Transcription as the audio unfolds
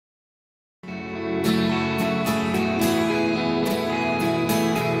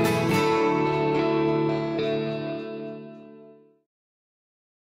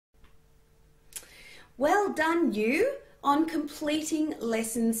done you on completing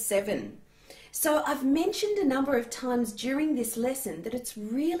lesson 7. So I've mentioned a number of times during this lesson that it's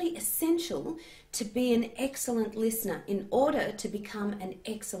really essential to be an excellent listener in order to become an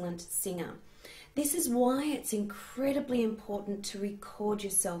excellent singer. This is why it's incredibly important to record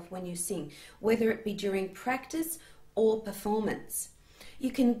yourself when you sing, whether it be during practice or performance. You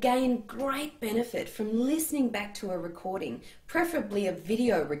can gain great benefit from listening back to a recording, preferably a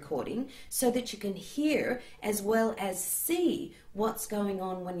video recording, so that you can hear as well as see what's going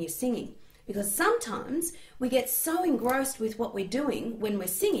on when you're singing. Because sometimes we get so engrossed with what we're doing when we're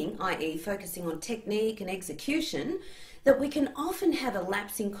singing, i.e. focusing on technique and execution, that we can often have a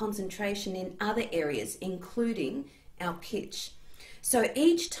lapse in concentration in other areas, including our pitch. So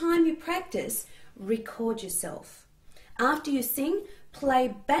each time you practice, record yourself. After you sing,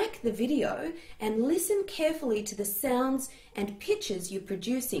 play back the video and listen carefully to the sounds and pitches you're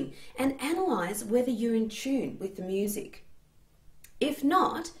producing and analyze whether you're in tune with the music. If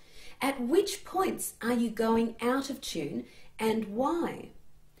not, at which points are you going out of tune and why?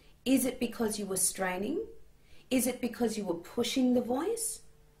 Is it because you were straining? Is it because you were pushing the voice?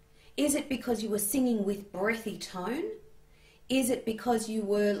 Is it because you were singing with breathy tone? Is it because you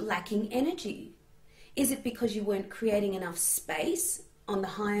were lacking energy? Is it because you weren't creating enough space on the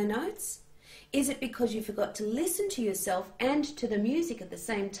higher notes? Is it because you forgot to listen to yourself and to the music at the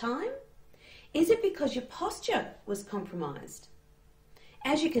same time? Is it because your posture was compromised?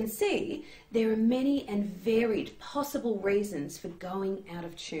 As you can see, there are many and varied possible reasons for going out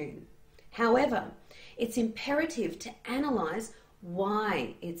of tune. However, it's imperative to analyze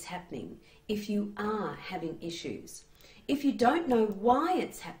why it's happening if you are having issues. If you don't know why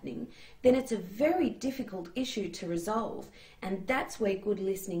it's happening, then it's a very difficult issue to resolve, and that's where good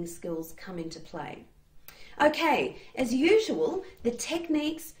listening skills come into play. Okay, as usual, the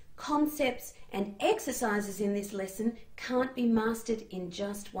techniques, concepts and exercises in this lesson can't be mastered in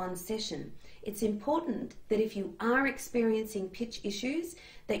just one session. It's important that if you are experiencing pitch issues,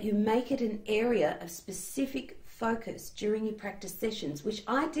 that you make it an area of specific focus during your practice sessions, which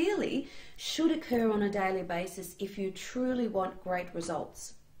ideally should occur on a daily basis if you truly want great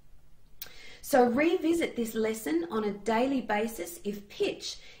results. So revisit this lesson on a daily basis if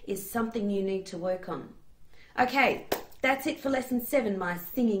pitch is something you need to work on. Okay, that's it for lesson 7, my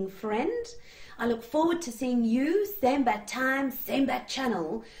singing friend. I look forward to seeing you same bat time, same bat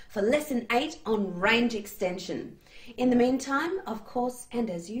channel for lesson 8 on range extension. In the meantime, of course, and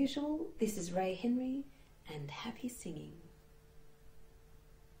as usual, this is Ray Henry, and happy singing.